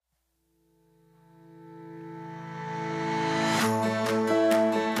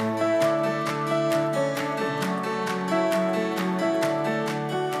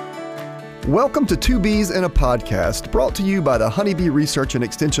Welcome to Two Bees in a Podcast, brought to you by the Honeybee Research and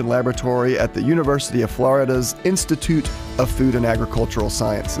Extension Laboratory at the University of Florida's Institute of Food and Agricultural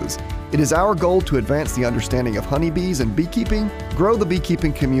Sciences. It is our goal to advance the understanding of honeybees and beekeeping, grow the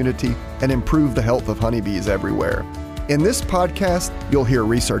beekeeping community, and improve the health of honeybees everywhere. In this podcast, you'll hear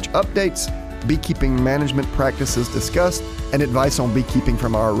research updates, beekeeping management practices discussed, and advice on beekeeping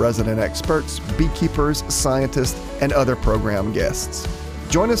from our resident experts, beekeepers, scientists, and other program guests.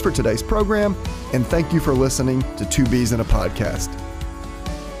 Join us for today's program, and thank you for listening to Two Bees in a Podcast.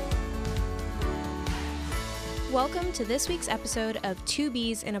 Welcome to this week's episode of Two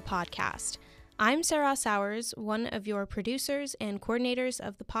Bees in a Podcast. I'm Sarah Sowers, one of your producers and coordinators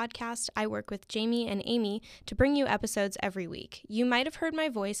of the podcast. I work with Jamie and Amy to bring you episodes every week. You might have heard my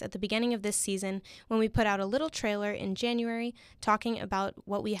voice at the beginning of this season when we put out a little trailer in January talking about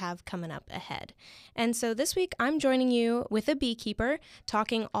what we have coming up ahead. And so this week I'm joining you with a beekeeper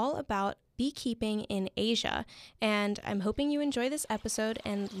talking all about beekeeping in Asia. And I'm hoping you enjoy this episode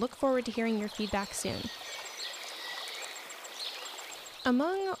and look forward to hearing your feedback soon.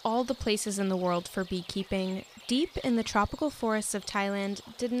 Among all the places in the world for beekeeping, deep in the tropical forests of Thailand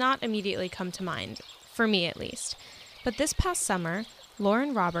did not immediately come to mind, for me at least. But this past summer,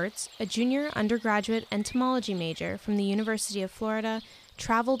 Lauren Roberts, a junior undergraduate entomology major from the University of Florida,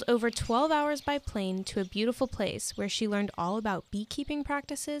 traveled over 12 hours by plane to a beautiful place where she learned all about beekeeping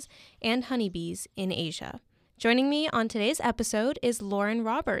practices and honeybees in Asia. Joining me on today's episode is Lauren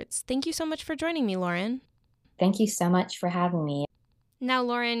Roberts. Thank you so much for joining me, Lauren. Thank you so much for having me. Now,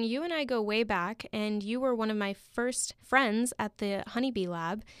 Lauren, you and I go way back, and you were one of my first friends at the Honeybee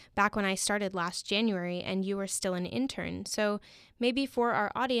Lab back when I started last January, and you were still an intern. So maybe for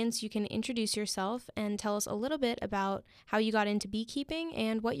our audience, you can introduce yourself and tell us a little bit about how you got into beekeeping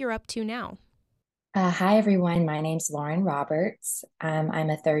and what you're up to now. Hi, everyone. My name's Lauren Roberts.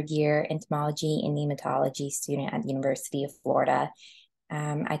 I'm a third-year entomology and nematology student at the University of Florida.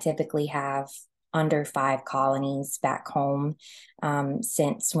 I typically have under 5 colonies back home.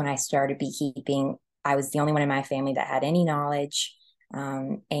 Since when I started beekeeping, I was the only one in my family that had any knowledge.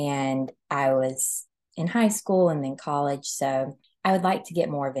 And I was in high school and then college. So I would like to get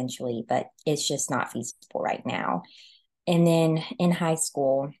more eventually, but it's just not feasible right now. And then in high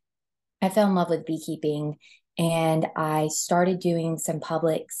school, I fell in love with beekeeping, and I started doing some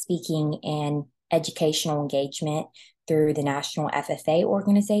public speaking and educational engagement through the National FFA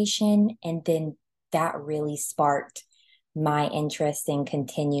organization. And then that really sparked my interest in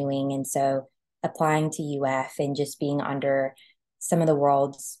continuing. And so applying to UF and just being under some of the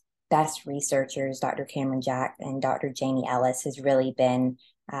world's best researchers, Dr. Cameron Jack and Dr. Jamie Ellis, has really been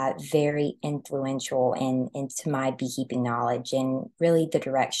very influential into my beekeeping knowledge and really the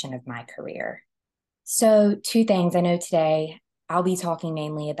direction of my career. So 2 things. I know today I'll be talking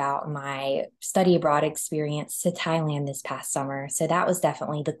mainly about my study abroad experience to Thailand this past summer. So that was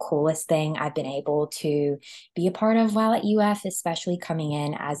definitely the coolest thing I've been able to be a part of while at UF, especially coming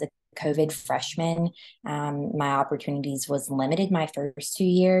in as a COVID freshman. My opportunities was limited my first 2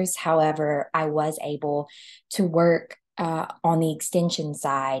 years. However, I was able to work on the extension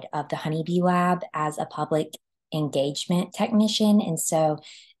side of the Honeybee Lab as a public engagement technician. And so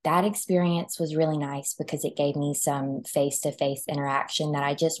that experience was really nice because it gave me some face-to-face interaction that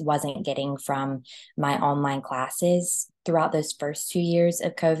I just wasn't getting from my online classes throughout those first 2 years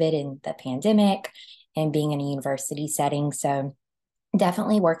of COVID and the pandemic and being in a university setting. So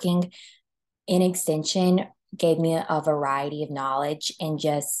definitely working in extension gave me a variety of knowledge, and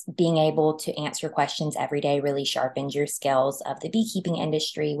just being able to answer questions every day really sharpened your skills of the beekeeping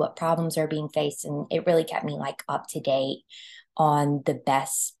industry, what problems are being faced. And it really kept me up to date on the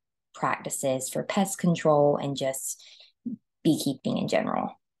best practices for pest control and just beekeeping in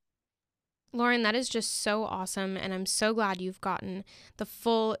general. Lauren, that is just so awesome, and I'm so glad you've gotten the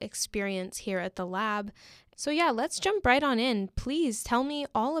full experience here at the lab. So yeah, let's jump right on in. Please tell me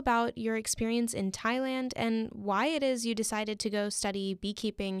all about your experience in Thailand and why it is you decided to go study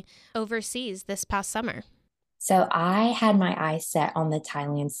beekeeping overseas this past summer. So I had my eyes set on the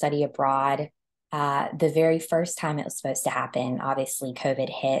Thailand study abroad. The very first time it was supposed to happen, obviously COVID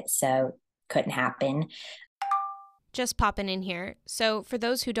hit, so couldn't happen. Just popping in here. So for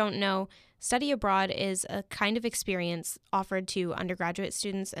those who don't know, study abroad is a kind of experience offered to undergraduate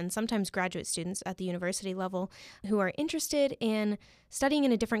students and sometimes graduate students at the university level who are interested in studying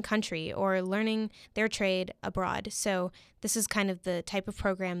in a different country or learning their trade abroad. So this is kind of the type of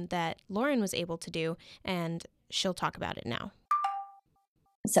program that Lauren was able to do, and she'll talk about it now.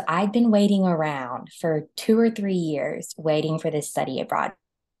 So I'd been waiting around for 2 or 3 years, waiting for this study abroad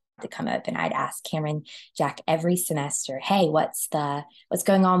to come open, I'd ask Cameron Jack every semester, hey, what's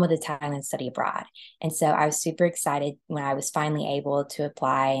going on with the Thailand study abroad? And so I was super excited when I was finally able to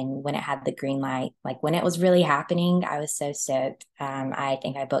apply, and when it had the green light, like when it was really happening, I was so stoked. I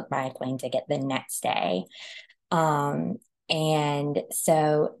think I booked my plane ticket the next day. And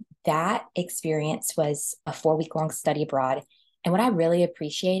so that experience was a 4-week long study abroad. And what I really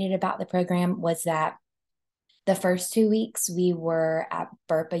appreciated about the program was that the first 2 weeks we were at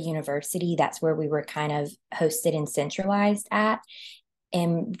Burpa University. That's where we were kind of hosted and centralized at.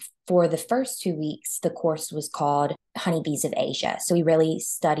 And for the first 2 weeks, the course was called Honeybees of Asia. So we really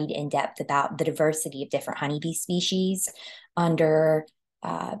studied in depth about the diversity of different honeybee species under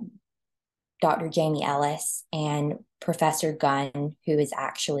Dr. Jamie Ellis and Professor Gunn, who is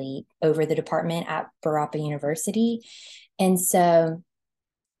actually over the department at Burpa University. And so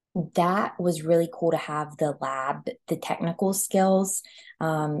that was really cool to have the lab, the technical skills,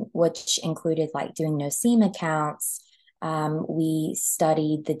 which included like doing nosema counts. We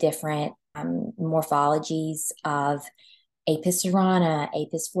studied the different morphologies of Apis cerana,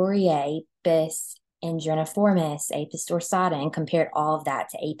 Apis florea, Apis ingreniformis, Apis dorsata, and compared all of that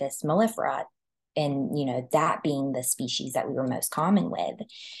to Apis mellifera, and that being the species that we were most common with.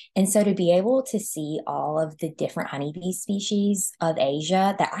 And so to be able to see all of the different honeybee species of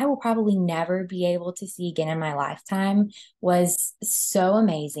Asia that I will probably never be able to see again in my lifetime was so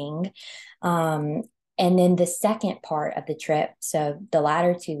amazing. And then the second part of the trip, so the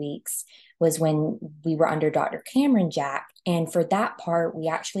latter 2 weeks, was when we were under Dr. Cameron Jack. And for that part, we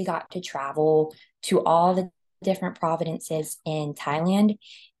actually got to travel to all the different provinces in Thailand.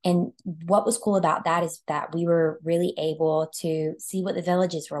 And what was cool about that is that we were really able to see what the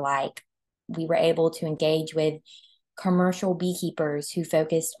villages were like. We were able to engage with commercial beekeepers who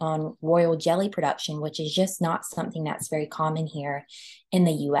focused on royal jelly production, which is just not something that's very common here in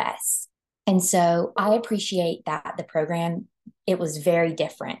the US. And so I appreciate that the program, it was very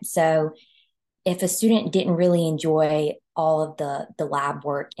different. So if a student didn't really enjoy all of the lab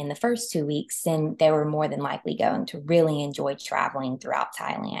work in the first 2 weeks, then they were more than likely going to really enjoy traveling throughout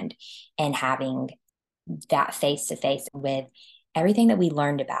Thailand and having that face-to-face with everything that we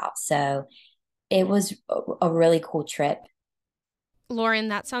learned about. So it was a really cool trip. Lauren,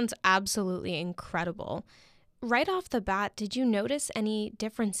 that sounds absolutely incredible. Right off the bat, did you notice any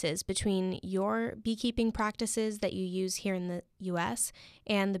differences between your beekeeping practices that you use here in the US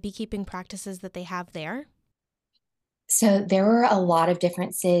and the beekeeping practices that they have there? So there were a lot of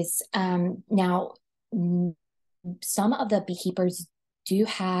differences. Now, some of the beekeepers do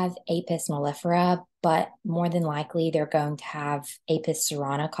have Apis mellifera, but more than likely they're going to have Apis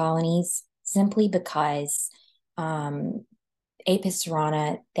cerana colonies, simply because Apis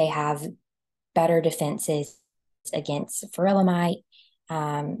cerana, they have better defenses against pherilla mite,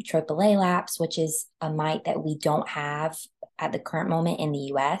 tropicalaps, which is a mite that we don't have at the current moment in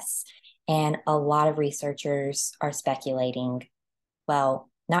the US. And a lot of researchers are speculating, well,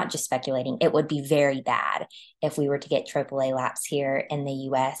 not just speculating, it would be very bad if we were to get tropicalaps here in the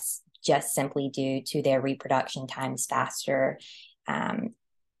US, just simply due to their reproduction times faster.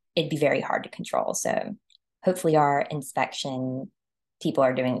 It'd be very hard to control. So hopefully our inspection people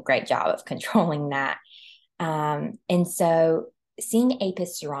are doing a great job of controlling that. And so seeing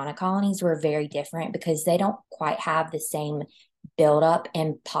Apis cerana colonies were very different because they don't quite have the same buildup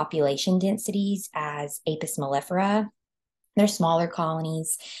and population densities as Apis mellifera. They're smaller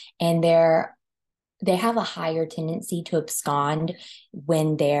colonies, and they have a higher tendency to abscond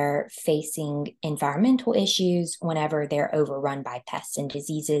when they're facing environmental issues. Whenever they're overrun by pests and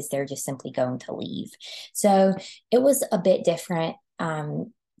diseases, they're just simply going to leave. So it was a bit different.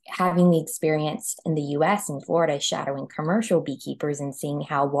 Having the experience in the US and Florida shadowing commercial beekeepers and seeing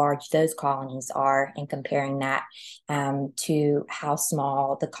how large those colonies are and comparing that to how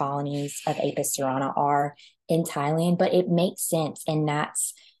small the colonies of Apis cerana are in Thailand. But it makes sense. And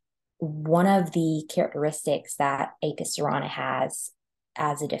that's one of the characteristics that Apis cerana has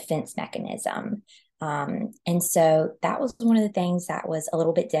as a defense mechanism. And so that was one of the things that was a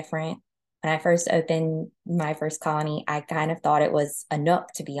little bit different. When I first opened my first colony, I kind of thought it was a nook,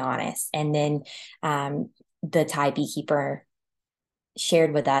 to be honest. And then the Thai beekeeper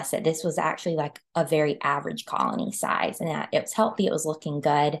shared with us that this was actually like a very average colony size, and that it was healthy, it was looking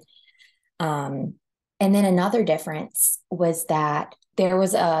good. And then another difference was that there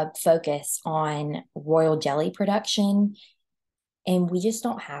was a focus on royal jelly production, and we just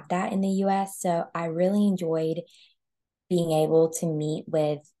don't have that in the US. So I really enjoyed being able to meet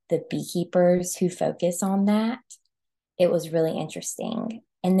with the beekeepers who focus on that. It was really interesting.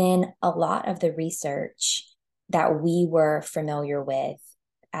 And then a lot of the research that we were familiar with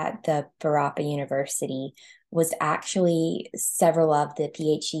at the Barapa University was actually several of the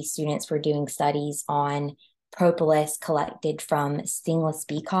PhD students were doing studies on propolis collected from stingless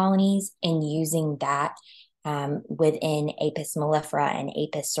bee colonies and using that within Apis mellifera and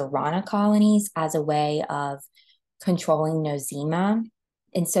Apis cerana colonies as a way of controlling nosema.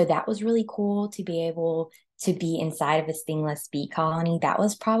 And so that was really cool to be able to be inside of a stingless bee colony. That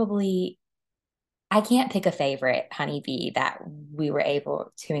was probably, I can't pick a favorite honeybee that we were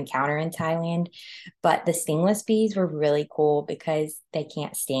able to encounter in Thailand, but the stingless bees were really cool because they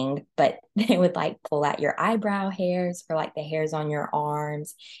can't sting, but they would like pull out your eyebrow hairs or like the hairs on your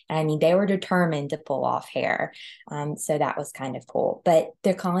arms. And I mean, they were determined to pull off hair. So that was kind of cool. But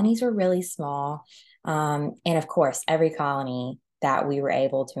their colonies were really small. And of course, every colony that we were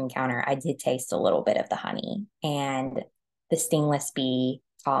able to encounter, I did taste a little bit of the honey. And the stingless bee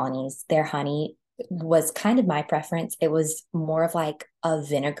colonies, their honey was kind of my preference. It was more of like a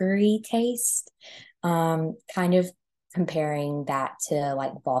vinegary taste, kind of comparing that to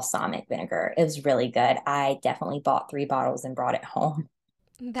like balsamic vinegar. It was really good. I definitely bought 3 bottles and brought it home.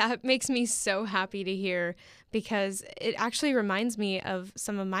 That makes me so happy to hear because it actually reminds me of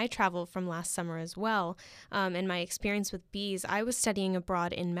some of my travel from last summer as well. And my experience with bees. I was studying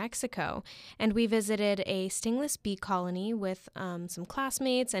abroad in Mexico, and we visited a stingless bee colony with some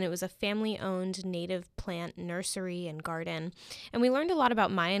classmates, and it was a family-owned native plant nursery and garden. And we learned a lot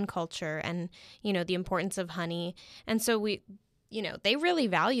about Mayan culture and, the importance of honey. And so they really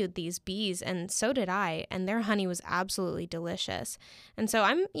valued these bees, and so did I, and their honey was absolutely delicious. And so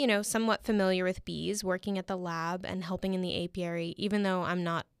I'm, somewhat familiar with bees, working at the lab and helping in the apiary, even though I'm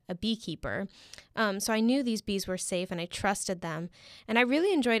not a beekeeper. So I knew these bees were safe and I trusted them, and I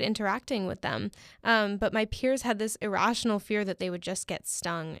really enjoyed interacting with them. But my peers had this irrational fear that they would just get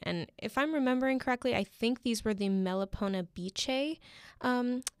stung. And if I'm remembering correctly, I think these were the Melipona beechae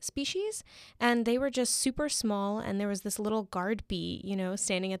species, and they were just super small. And there was this little guard bee,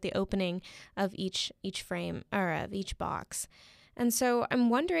 standing at the opening of each frame or of each box. And so I'm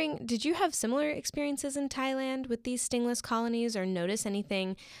wondering, did you have similar experiences in Thailand with these stingless colonies, or notice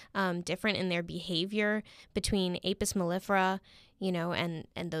anything different in their behavior between Apis mellifera,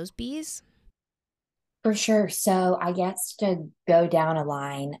 and those bees? For sure. So I guess to go down a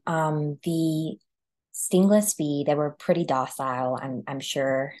line, the stingless bee, they were pretty docile. I'm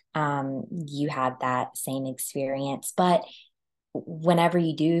sure you had that same experience. But whenever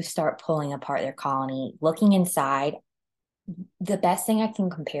you do start pulling apart their colony, looking inside, the best thing I can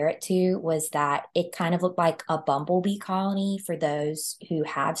compare it to was that it kind of looked like a bumblebee colony for those who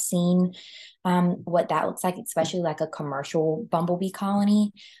have seen what that looks like, especially like a commercial bumblebee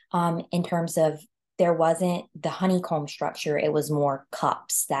colony, in terms of there wasn't the honeycomb structure. It was more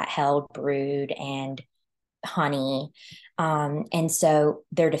cups that held brood and honey. And so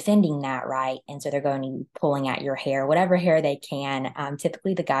they're defending that, right? And so they're going to be pulling at your hair, whatever hair they can.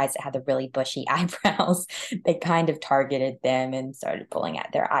 Typically the guys that had the really bushy eyebrows, they kind of targeted them and started pulling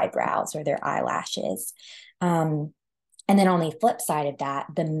at their eyebrows or their eyelashes. And then on the flip side of that,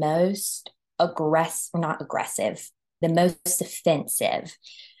 the most not aggressive, the most offensive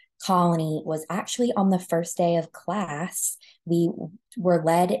colony was actually on the first day of class. We were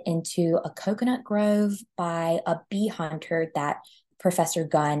led into a coconut grove by a bee hunter that Professor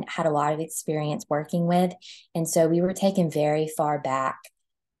Gunn had a lot of experience working with. And so we were taken very far back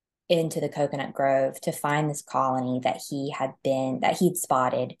into the coconut grove to find this colony that he'd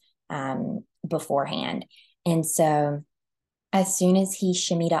spotted beforehand. And so as soon as he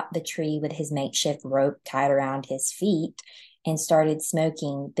shimmied up the tree with his makeshift rope tied around his feet and started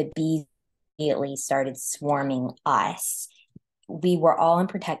smoking, the bees immediately started swarming us. We were all in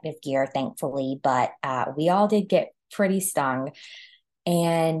protective gear, thankfully, but we all did get pretty stung.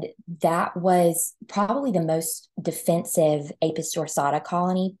 And that was probably the most defensive Apis dorsata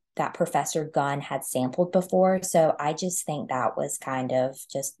colony that Professor Gunn had sampled before. So I just think that was kind of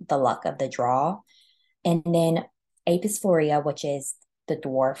just the luck of the draw. And then Apis florea, which is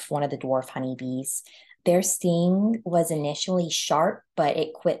one of the dwarf honeybees, their sting was initially sharp, but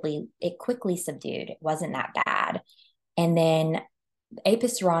it quickly subdued. It wasn't that bad. And then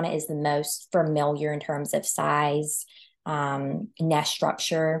Apis cerana is the most familiar in terms of size, nest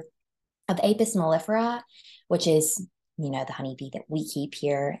structure of Apis mellifera, which is, the honeybee that we keep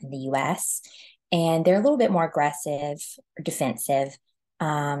here in the US. And they're a little bit more aggressive or defensive.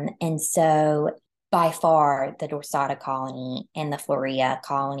 And so by far the dorsata colony and the florea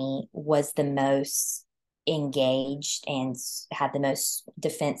colony was the most engaged and had the most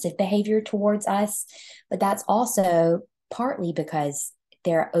defensive behavior towards us. But that's also partly because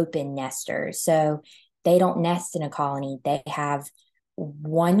they're open nesters. So they don't nest in a colony. They have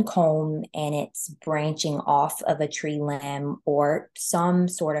one comb and it's branching off of a tree limb or some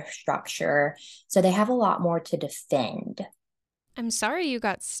sort of structure. So they have a lot more to defend. I'm sorry you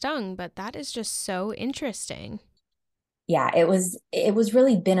got stung, but that is just so interesting. Yeah, it was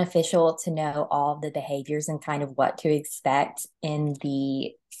really beneficial to know all of the behaviors and kind of what to expect in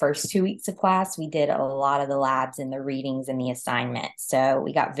the first 2 weeks of class. We did a lot of the labs and the readings and the assignments. So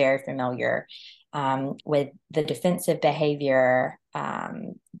we got very familiar with the defensive behavior,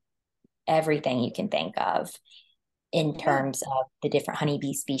 everything you can think of in terms of the different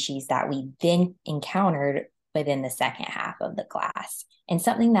honeybee species that we then encountered within the second half of the class. And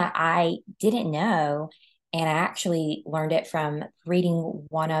something that I didn't know, and I actually learned it from reading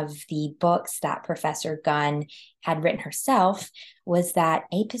one of the books that Professor Gunn had written herself, was that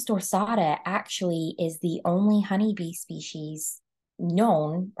Apis dorsata actually is the only honeybee species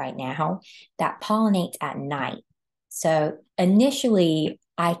known right now that pollinates at night. So initially,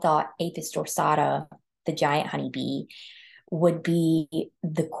 I thought Apis dorsata, the giant honeybee, would be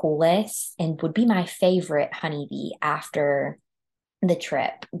the coolest and would be my favorite honeybee after the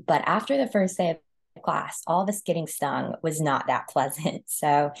trip. But after the first day of class, all of us getting stung was not that pleasant.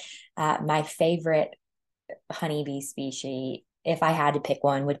 So my favorite honeybee species, if I had to pick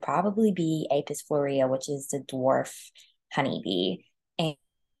one, would probably be Apis florea, which is the dwarf honeybee.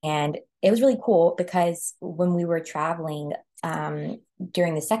 And it was really cool because when we were traveling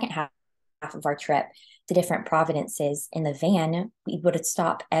during the second half of our trip to different providences in the van, we would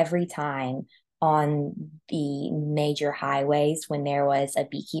stop every time on the major highways when there was a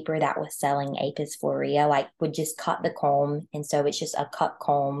beekeeper that was selling Apis florea, like would just cut the comb. And so it's just a cut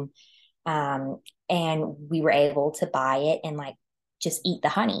comb. And we were able to buy it and like just eat the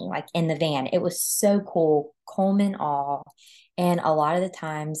honey, like in the van. It was so cool, comb and all. And a lot of the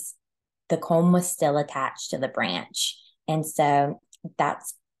times the comb was still attached to the branch. And so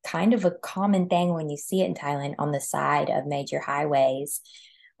that's kind of a common thing when you see it in Thailand on the side of major highways,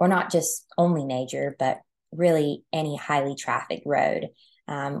 or not just only major, but really any highly trafficked road,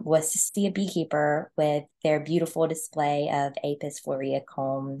 was to see a beekeeper with their beautiful display of Apis florea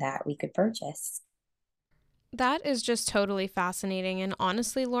comb that we could purchase. That is just totally fascinating. And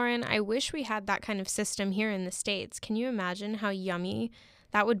honestly, Lauren, I wish we had that kind of system here in the States. Can you imagine how yummy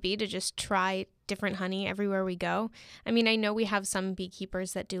that would be to just try different honey everywhere we go? I mean, I know we have some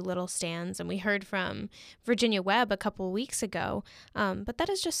beekeepers that do little stands, and we heard from Virginia Webb a couple weeks ago, but that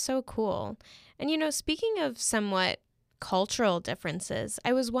is just so cool. And, speaking of somewhat cultural differences,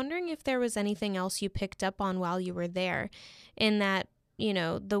 I was wondering if there was anything else you picked up on while you were there in that,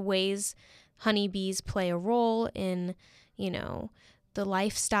 the ways honeybees play a role in, the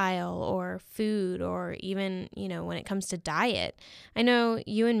lifestyle or food or even, when it comes to diet. I know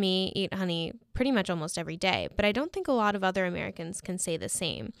you and me eat honey pretty much almost every day, but I don't think a lot of other Americans can say the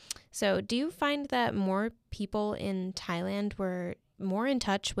same. So do you find that more people in Thailand were more in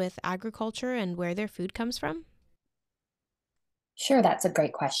touch with agriculture and where their food comes from? Sure, that's a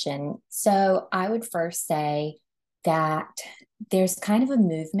great question. So I would first say that there's kind of a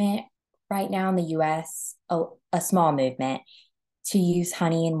movement right now in the US, a small movement to use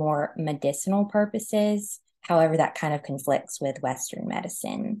honey in more medicinal purposes. However, that kind of conflicts with Western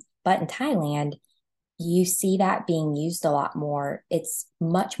medicine. But in Thailand, you see that being used a lot more. It's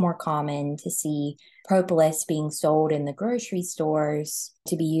much more common to see propolis being sold in the grocery stores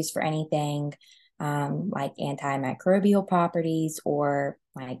to be used for anything like antimicrobial properties or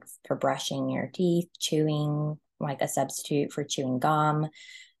like for brushing your teeth, chewing, like a substitute for chewing gum.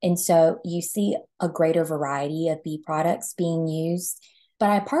 And so you see a greater variety of bee products being used.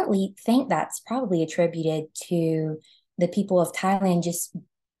 But I partly think that's probably attributed to the people of Thailand just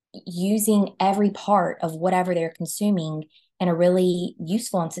using every part of whatever they're consuming in a really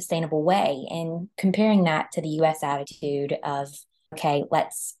useful and sustainable way. And comparing that to the US attitude of, okay,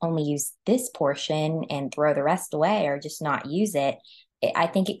 let's only use this portion and throw the rest away or just not use it. I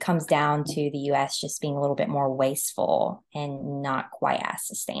think it comes down to the US just being a little bit more wasteful and not quite as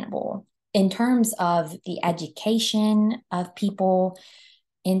sustainable. In terms of the education of people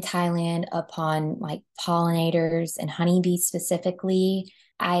in Thailand upon like pollinators and honeybees specifically,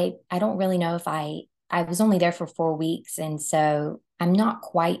 I don't really know if I was only there for 4 weeks, and so I'm not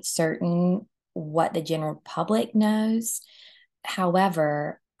quite certain what the general public knows.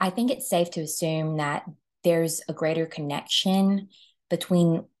 However, I think it's safe to assume that there's a greater connection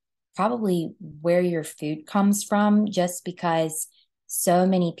between probably where your food comes from, just because so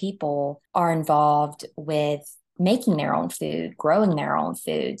many people are involved with making their own food, growing their own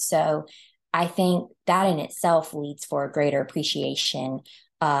food. So I think that in itself leads for a greater appreciation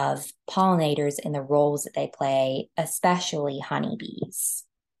of pollinators and the roles that they play, especially honeybees.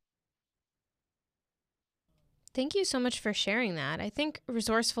 Thank you so much for sharing that. I think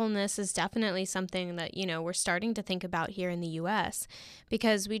resourcefulness is definitely something that, we're starting to think about here in the US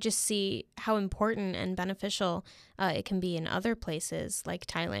because we just see how important and beneficial it can be in other places like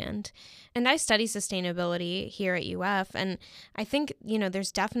Thailand. And I study sustainability here at UF, and I think,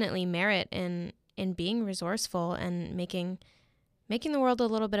 there's definitely merit in being resourceful and making the world a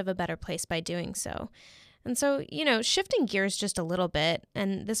little bit of a better place by doing so. And so, shifting gears just a little bit,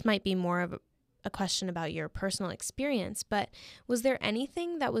 and this might be more of a question about your personal experience, but was there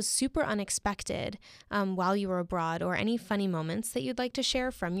anything that was super unexpected while you were abroad, or any funny moments that you'd like to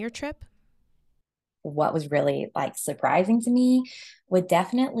share from your trip? What was really like surprising to me would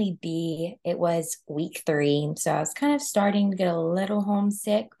definitely be it was week 3. So I was kind of starting to get a little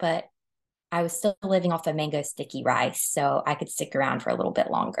homesick, but I was still living off the mango sticky rice, so I could stick around for a little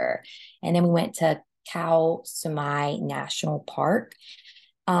bit longer. And then we went to Khao Samai National Park.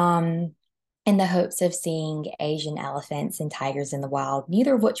 In the hopes of seeing Asian elephants and tigers in the wild,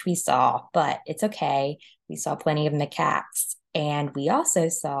 neither of which we saw, but it's okay. We saw plenty of macaques. And we also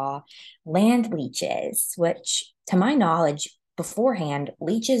saw land leeches, which, to my knowledge, beforehand,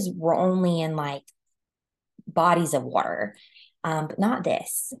 leeches were only in like bodies of water, but not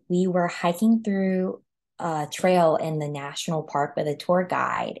this. We were hiking through a trail in the national park with a tour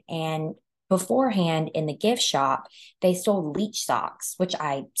guide, and beforehand in the gift shop, they sold leech socks, which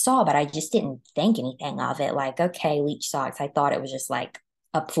I saw, but I just didn't think anything of it. Like, okay, leech socks. I thought it was just like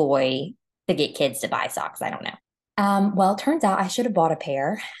a ploy to get kids to buy socks. I don't know. Well, it turns out I should have bought a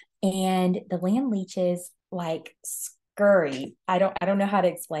pair. And the land leeches like scurry. I don't know how to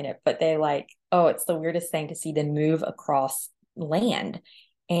explain it, but they like, oh, it's the weirdest thing to see them move across land.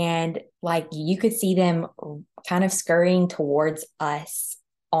 And like you could see them kind of scurrying towards us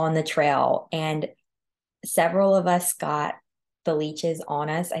on the trail, and several of us got the leeches on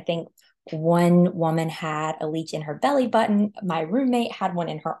us. I think one woman had a leech in her belly button. My roommate had one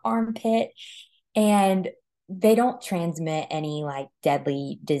in her armpit, and they don't transmit any like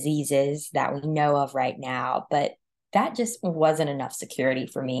deadly diseases that we know of right now, but that just wasn't enough security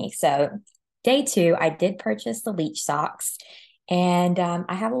for me. So day 2, I did purchase the leech socks, and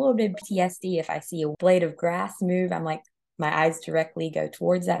I have a little bit of PTSD. If I see a blade of grass move, I'm like, my eyes directly go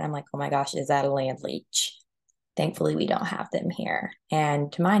towards that. I'm like, oh my gosh, is that a land leech? Thankfully, we don't have them here.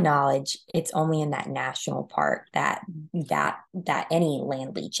 And to my knowledge, it's only in that national park that any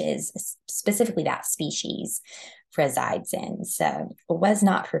land leeches, specifically that species, resides in. So I was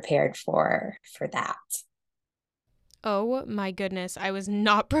not prepared for that. Oh my goodness, I was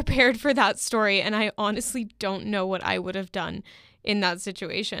not prepared for that story, and I honestly don't know what I would have done in that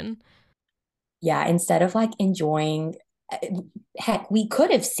situation. Yeah, instead of like enjoying, heck, we could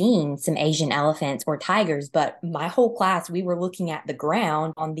have seen some Asian elephants or tigers, but my whole class, we were looking at the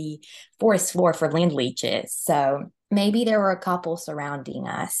ground on the forest floor for land leeches. So maybe there were a couple surrounding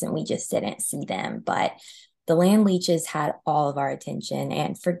us and we just didn't see them, but the land leeches had all of our attention,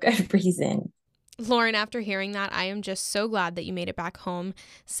 and for good reason. Lauren, after hearing that, I am just so glad that you made it back home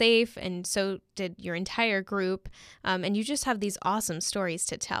safe, and so did your entire group. And you just have these awesome stories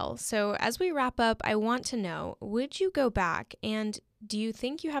to tell. So, as we wrap up, I want to know, would you go back? And do you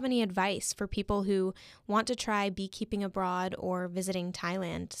think you have any advice for people who want to try beekeeping abroad or visiting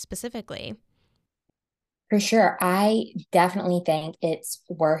Thailand specifically? For sure. I definitely think it's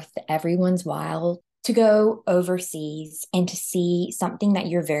worth everyone's while to go overseas and to see something that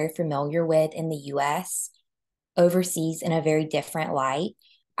you're very familiar with in the US overseas in a very different light.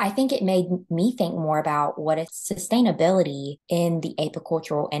 I think it made me think more about what is sustainability in the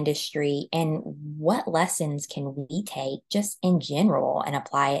apicultural industry and what lessons can we take just in general and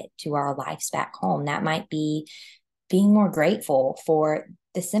apply it to our lives back home. That might be being more grateful for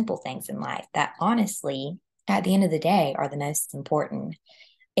the simple things in life that honestly, at the end of the day, are the most important.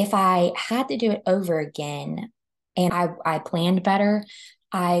 If I had to do it over again and I planned better,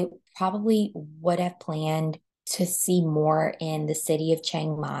 I probably would have planned to see more in the city of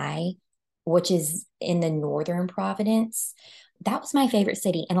Chiang Mai, which is in the northern province. That was my favorite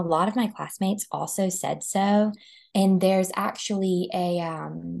city. And a lot of my classmates also said so. And there's actually a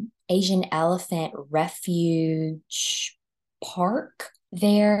Asian elephant refuge park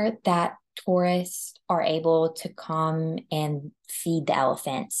there that tourists are able to come and feed the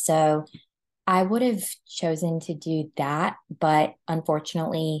elephants. So I would have chosen to do that, but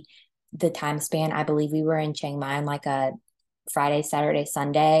unfortunately, the time span, I believe we were in Chiang Mai on like a Friday, Saturday,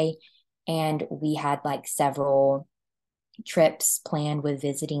 Sunday, and we had like several trips planned with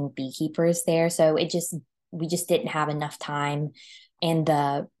visiting beekeepers there. So we just didn't have enough time and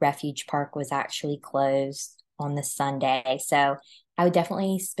the refuge park was actually closed on the Sunday. So I would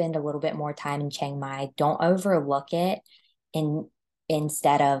definitely spend a little bit more time in Chiang Mai. Don't overlook it, and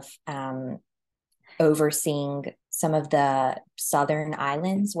instead of overseeing some of the southern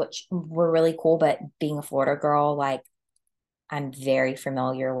islands, which were really cool. But being a Florida girl, like, I'm very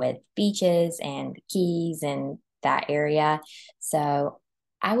familiar with beaches and Keys and that area. So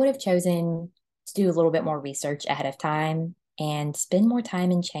I would have chosen to do a little bit more research ahead of time and spend more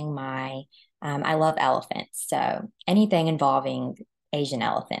time in Chiang Mai. I love elephants. So anything involving Asian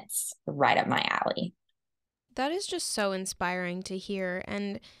elephants, right up my alley. That is just so inspiring to hear.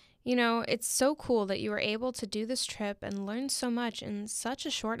 And, you know, it's so cool that you were able to do this trip and learn so much in such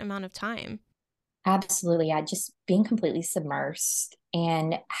a short amount of time. Absolutely. I just being completely submersed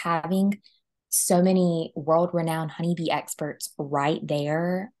and having so many world renowned honeybee experts right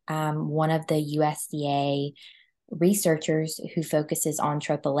there. One of the USDA researchers who focuses on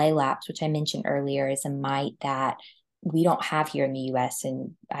tropicolaps, which I mentioned earlier, is a mite that we don't have here in the US.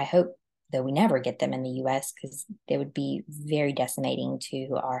 And I hope that we never get them in the US because they would be very decimating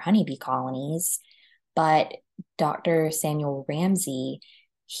to our honeybee colonies. But Dr. Samuel Ramsey,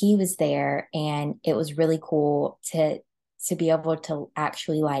 he was there, and it was really cool to be able to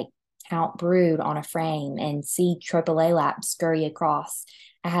actually like count brood on a frame and see tropicolaps scurry across.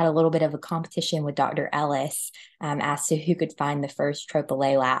 I had a little bit of a competition with Dr. Ellis as to who could find the first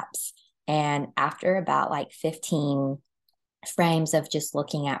tropicolaps. And after about like 15 frames of just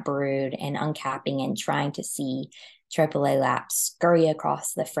looking at brood and uncapping and trying to see tropicolaps scurry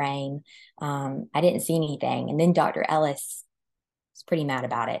across the frame, I didn't see anything. And then Dr. Ellis was pretty mad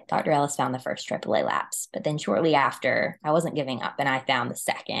about it. Dr. Ellis found the first tropicolaps, but then shortly after, I wasn't giving up and I found the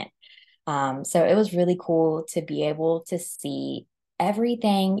second. So it was really cool to be able to see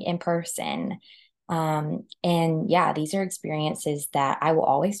everything in person. And yeah, these are experiences that I will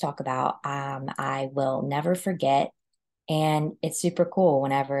always talk about. I will never forget. And it's super cool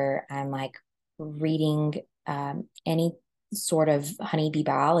whenever I'm like reading any sort of honeybee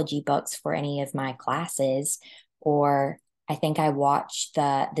biology books for any of my classes. Or I think I watched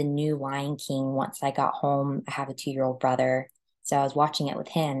the new Lion King once I got home. I have a 2-year-old brother, so I was watching it with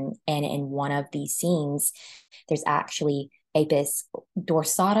him. And in one of these scenes, there's actually Apis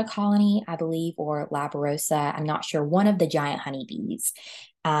dorsata colony, I believe, or laberosa. I'm not sure, one of the giant honeybees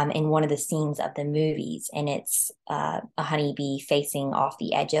in one of the scenes of the movies. And it's a honeybee facing off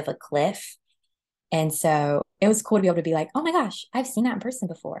the edge of a cliff. And so it was cool to be able to be like, oh my gosh, I've seen that in person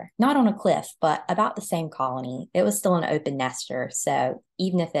before. Not on a cliff, but about the same colony. It was still an open nester. So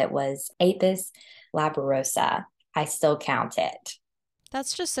even if it was Apis laberosa, I still count it.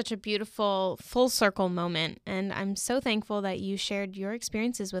 That's just such a beautiful full circle moment. And I'm so thankful that you shared your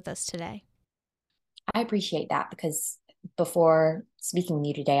experiences with us today. I appreciate that, because before speaking with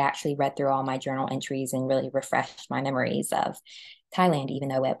you today, I actually read through all my journal entries and really refreshed my memories of Thailand, even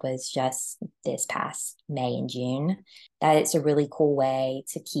though it was just this past May and June. That it's a really cool way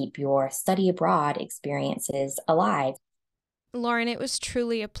to keep your study abroad experiences alive. Lauren, it was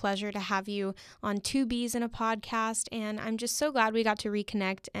truly a pleasure to have you on Two Bees in a Podcast, and I'm just so glad we got to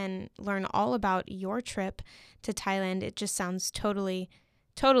reconnect and learn all about your trip to Thailand. It just sounds totally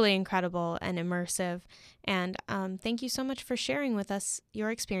incredible and immersive, and thank you so much for sharing with us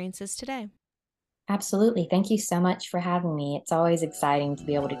your experiences today. Absolutely. Thank you so much for having me. It's always exciting to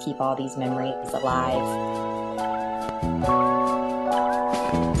be able to keep all these memories alive.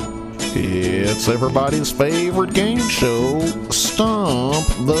 It's everybody's favorite game show, Stump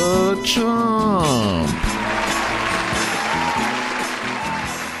the Chump.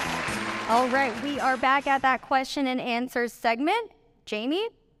 All right, we are back at that question and answers segment. Jamie,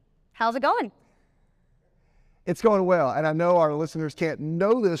 how's it going? It's going well, and I know our listeners can't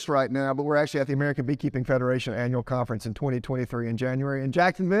know this right now, but we're actually at the American Beekeeping Federation Annual Conference in 2023 in January in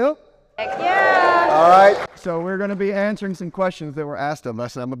Jacksonville. Heck yeah! All right, so we're going to be answering some questions that were asked of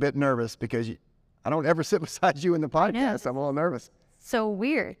us. I'm a bit nervous because I don't ever sit beside you in the podcast. I'm a little nervous. So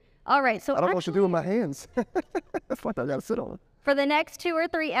weird. All right, so I don't know what to do with my hands. That's what I got to sit on. For the next 2 or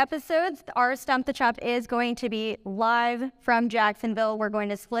 3 episodes, our Stump the Chump is going to be live from Jacksonville. We're going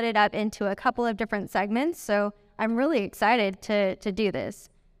to split it up into a couple of different segments, so I'm really excited to do this.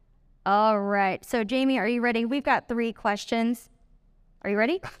 All right, so Jamie, are you ready? We've got 3 questions. Are you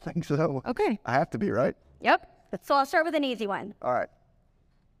ready? I think so. Okay. I have to be, right? Yep. So I'll start with an easy one. All right.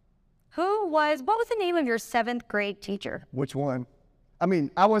 What was the name of your 7th grade teacher? Which one? I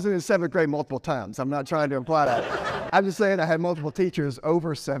mean, I wasn't in 7th grade multiple times. I'm not trying to imply that. I'm just saying I had multiple teachers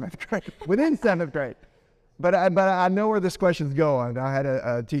over 7th grade, within 7th grade. But I know where this question's going. I had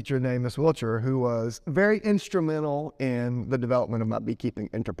a teacher named Miss Wilcher who was very instrumental in the development of my beekeeping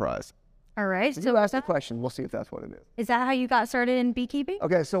enterprise. All right. So you ask the question. We'll see if that's what it is. Is that how you got started in beekeeping?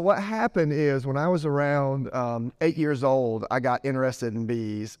 Okay, so what happened is when I was around 8 years old, I got interested in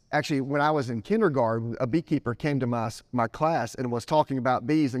bees. Actually, when I was in kindergarten, a beekeeper came to my class and was talking about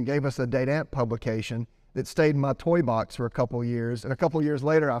bees and gave us a Date Amp publication that stayed in my toy box for a couple of years. And a couple of years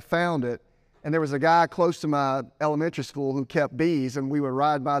later, I found it. And there was a guy close to my elementary school who kept bees, and we would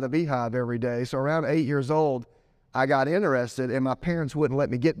ride by the beehive every day. So around 8 years old, I got interested, and my parents wouldn't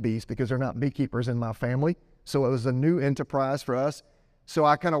let me get bees because they're not beekeepers in my family. So it was a new enterprise for us. So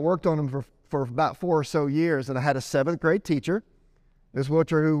I kind of worked on them for about 4 or so years, and I had a 7th grade teacher, Ms.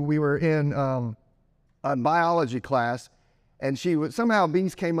 Wilcher, who we were in a biology class, and somehow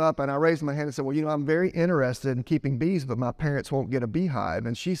bees came up, and I raised my hand and said, well, I'm very interested in keeping bees, but my parents won't get a beehive.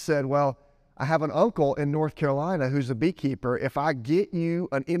 And she said, well, I have an uncle in North Carolina who's a beekeeper. If I get you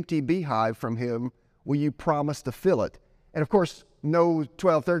an empty beehive from him, will you promise to fill it? And of course, no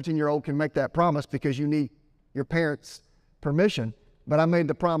 12, 13-year-old can make that promise because you need your parents' permission. But I made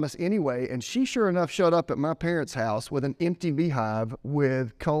the promise anyway, and she sure enough showed up at my parents' house with an empty beehive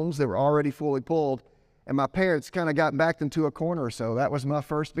with combs that were already fully pulled, and my parents kind of got backed into a corner or so. That was my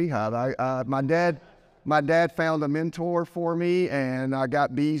first beehive. My dad found a mentor for me, and I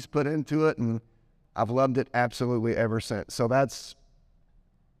got bees put into it, and I've loved it absolutely ever since. So that's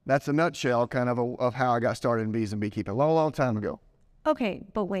a nutshell kind of how I got started in bees and beekeeping a long, long time ago. Okay,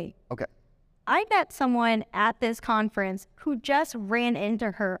 but wait. Okay. I met someone at this conference who just ran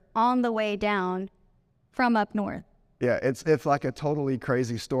into her on the way down from up north. Yeah, it's like a totally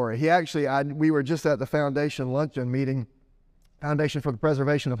crazy story. We were just at the foundation luncheon meeting, Foundation for the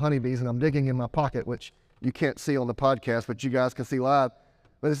Preservation of Honeybees, and I'm digging in my pocket, which you can't see on the podcast, but you guys can see live.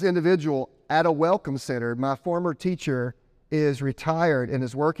 But this individual at a welcome center, my former teacher is retired and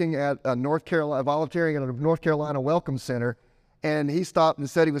is working at volunteering at a North Carolina welcome center. And he stopped and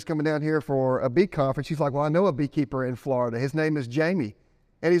said he was coming down here for a bee conference. He's like, well, I know a beekeeper in Florida. His name is Jamie.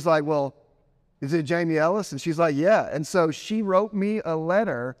 And he's like, well, is it Jamie Ellis? And she's like, yeah. And so she wrote me a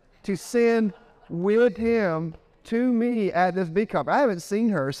letter to send with him to me at this bee conference. I haven't seen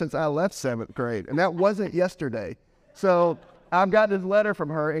her since I left 7th grade, and that wasn't yesterday. So I've got this letter from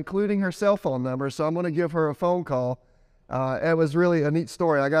her, including her cell phone number, so I'm going to give her a phone call. It was really a neat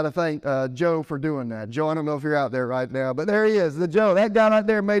story. I got to thank Joe for doing that. Joe, I don't know if you're out there right now, but there he is. Joe, that guy right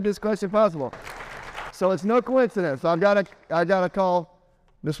there made this question possible. So it's no coincidence. I got to call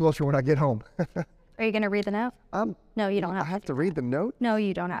Miss Wilcher when I get home. Are you going to read the note? No, you don't have to. I have to read the note? No,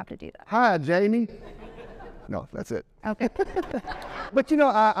 you don't have to do that. Hi, Jamie. No, that's it. Okay. But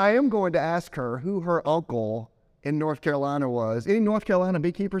I am going to ask her who her uncle in North Carolina was. Any North Carolina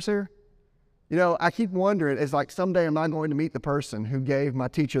beekeepers here? I keep wondering, it's like someday am I going to meet the person who gave my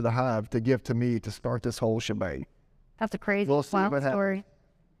teacher the hive to give to me to start this whole shebang? That's a crazy We'll see wild what story. happens.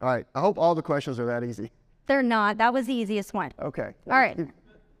 All right. I hope all the questions are that easy. They're not. That was the easiest one. Okay. All right.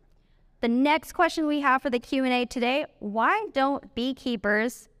 The next question we have for the Q&A today, why don't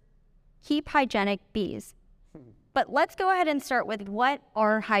beekeepers keep hygienic bees? But let's go ahead and start with what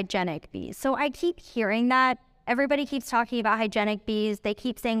are hygienic bees. So I keep hearing that. Everybody keeps talking about hygienic bees. They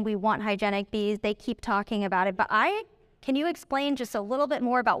keep saying we want hygienic bees. They keep talking about it. But can you explain just a little bit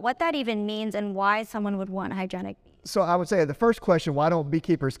more about what that even means and why someone would want hygienic bees? So I would say the first question, why don't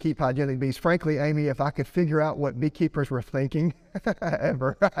beekeepers keep hygienic bees? Frankly, Amy, if I could figure out what beekeepers were thinking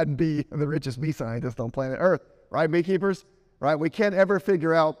ever, I'd be the richest bee scientist on planet Earth. Right, beekeepers? Right? We can't ever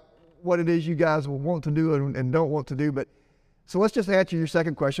figure out what it is you guys will want to do and don't want to do. But so let's just answer your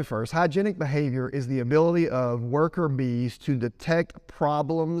second question first. Hygienic behavior is the ability of worker bees to detect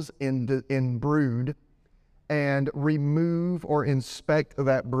problems in brood and remove or inspect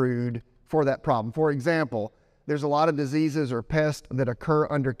that brood for that problem. For example, there's a lot of diseases or pests that occur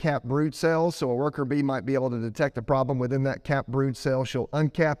under capped brood cells. So a worker bee might be able to detect a problem within that capped brood cell. She'll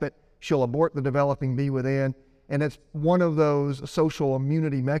uncap it. She'll abort the developing bee within. And it's one of those social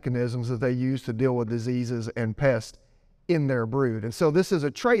immunity mechanisms that they use to deal with diseases and pests in their brood. And so this is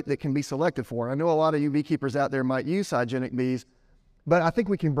a trait that can be selected for. I know a lot of you beekeepers out there might use hygienic bees, but I think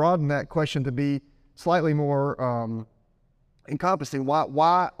we can broaden that question to be slightly more encompassing.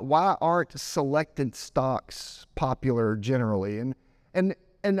 Why aren't selected stocks popular generally?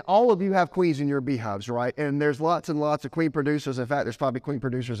 And all of you have queens in your beehives, right? And there's lots and lots of queen producers. In fact, there's probably queen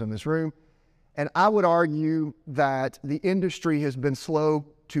producers in this room. And I would argue that the industry has been slow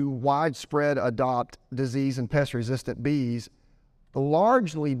to widespread adopt disease and pest-resistant bees,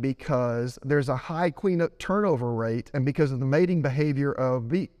 largely because there's a high queen turnover rate and because of the mating behavior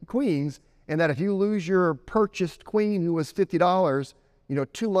of queens and that if you lose your purchased queen who was $50,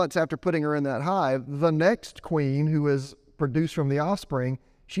 2 months after putting her in that hive, the next queen who is produced from the offspring,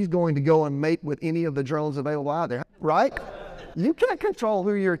 she's going to go and mate with any of the drones available out there, right? You can't control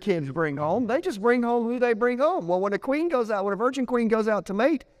who your kids bring home. They just bring home who they bring home. Well, when a virgin queen goes out to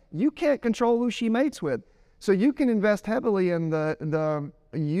mate, you can't control who she mates with. So you can invest heavily in the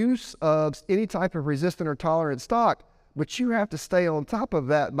use of any type of resistant or tolerant stock, but you have to stay on top of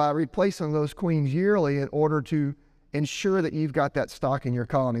that by replacing those queens yearly in order to ensure that you've got that stock in your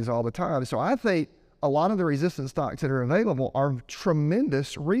colonies all the time. So I think a lot of the resistant stocks that are available are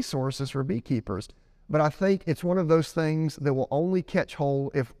tremendous resources for beekeepers. But I think it's one of those things that will only catch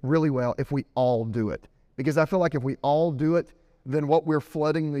hold if we all do it. Because I feel like if we all do it, then what we're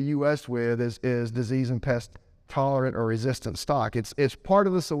flooding the U.S. with is disease and pest tolerant or resistant stock. It's part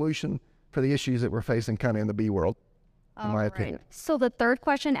of the solution for the issues that we're facing kind of in the bee world, in my opinion. So the third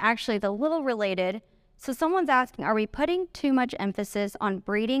question, actually, is a little related. So someone's asking, are we putting too much emphasis on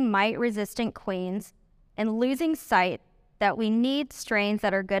breeding mite-resistant queens and losing sight that we need strains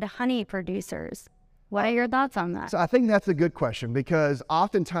that are good honey producers? What are your thoughts on that? So I think that's a good question, because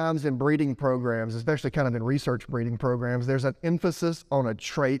oftentimes in breeding programs, especially kind of in research breeding programs, there's an emphasis on a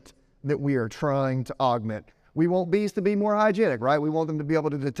trait that we are trying to augment. We want bees to be more hygienic, right? We want them to be able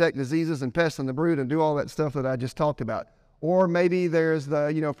to detect diseases and pests in the brood and do all that stuff that I just talked about. Or maybe there's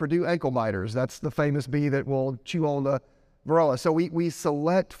the, Purdue ankle biters. That's the famous bee that will chew on the varroa. So we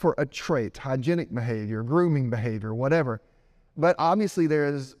select for a trait, hygienic behavior, grooming behavior, whatever. But obviously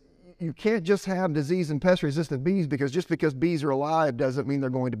you can't just have disease and pest resistant bees, because just because bees are alive doesn't mean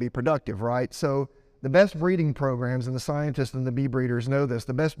they're going to be productive, right? So the best breeding programs, and the scientists and the bee breeders know this,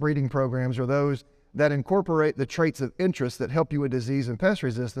 the best breeding programs are those that incorporate the traits of interest that help you with disease and pest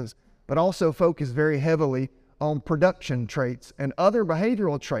resistance, but also focus very heavily on production traits and other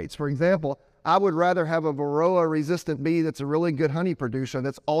behavioral traits. For example, I would rather have a varroa resistant bee that's a really good honey producer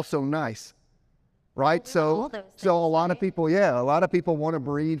that's also nice. Right? So a lot of people want to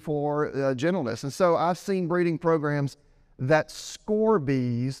breed for gentleness. And so I've seen breeding programs that score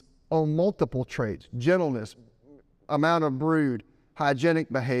bees on multiple traits: gentleness, amount of brood,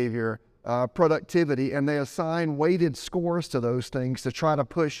 hygienic behavior, productivity, and they assign weighted scores to those things to try to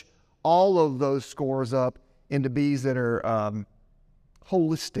push all of those scores up into bees that are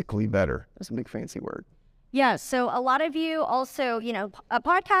holistically better. That's a big fancy word. Yeah, so a lot of you also, the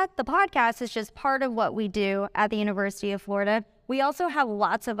podcast is just part of what we do at the University of Florida. We also have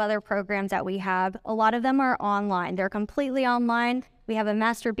lots of other programs that we have. A lot of them are online. They're completely online. We have a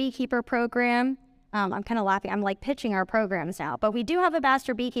Master Beekeeper program. I'm kind of laughing. I'm like pitching our programs now. But we do have a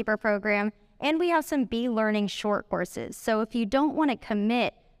Master Beekeeper program, and we have some bee learning short courses. So if you don't want to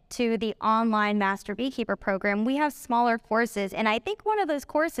commit to the online Master Beekeeper program, we have smaller courses. And I think one of those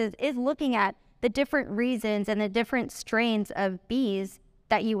courses is looking at the different reasons and the different strains of bees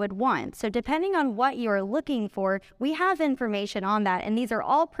that you would want. So depending on what you're looking for, we have information on that. And these are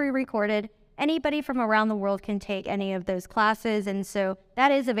all pre-recorded. Anybody from around the world can take any of those classes. And so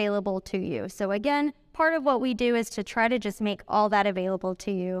that is available to you. So again, part of what we do is to try to just make all that available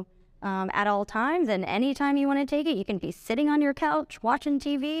to you at all times. And anytime you want to take it, you can be sitting on your couch, watching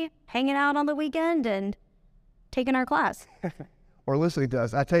TV, hanging out on the weekend, and taking our class. Or listening to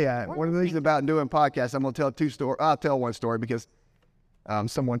us. I tell you, one of the things about doing podcasts, I'm going to tell I'll tell one story because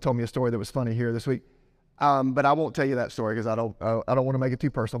someone told me a story that was funny here this week. But I won't tell you that story because I don't want to make it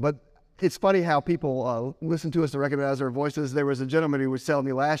too personal. But it's funny how people listen to us to recognize our voices. There was a gentleman who was telling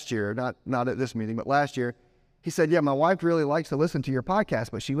me last year, not at this meeting, but last year, he said, yeah, my wife really likes to listen to your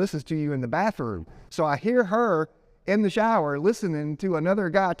podcast, but she listens to you in the bathroom. So I hear her in the shower listening to another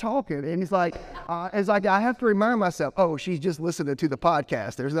guy talking, and he's like, I have to remind myself, oh, she's just listening to the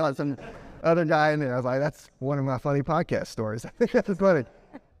podcast. There's not some other guy in there. I was like, that's one of my funny podcast stories. I think that's funny.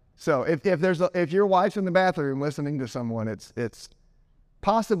 So if your wife's in the bathroom listening to someone, it's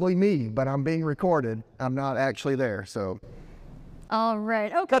possibly me, but I'm being recorded. I'm not actually there. So, all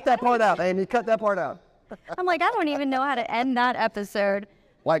right, okay. Cut that part out, Amy. Cut that part out. I'm like, I don't even know how to end that episode.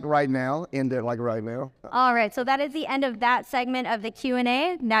 Like right now, end it like right now. All right, so that is the end of that segment of the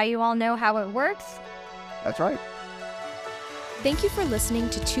Q&A. Now you all know how it works. That's right. Thank you for listening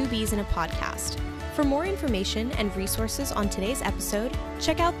to Two Bees in a Podcast. For more information and resources on today's episode,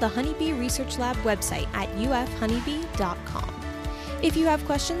 check out the Honeybee Research Lab website at ufhoneybee.com. If you have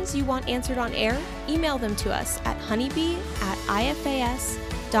questions you want answered on air, email them to us at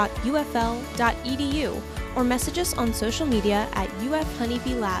honeybee@ifas.ufl.edu or message us on social media at UF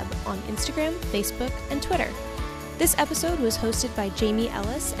Honeybee Lab on Instagram, Facebook, and Twitter. This episode was hosted by Jamie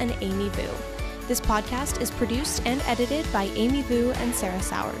Ellis and Amy Vu. This podcast is produced and edited by Amy Vu and Sarah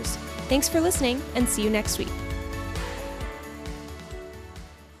Sowers. Thanks for listening, and see you next week.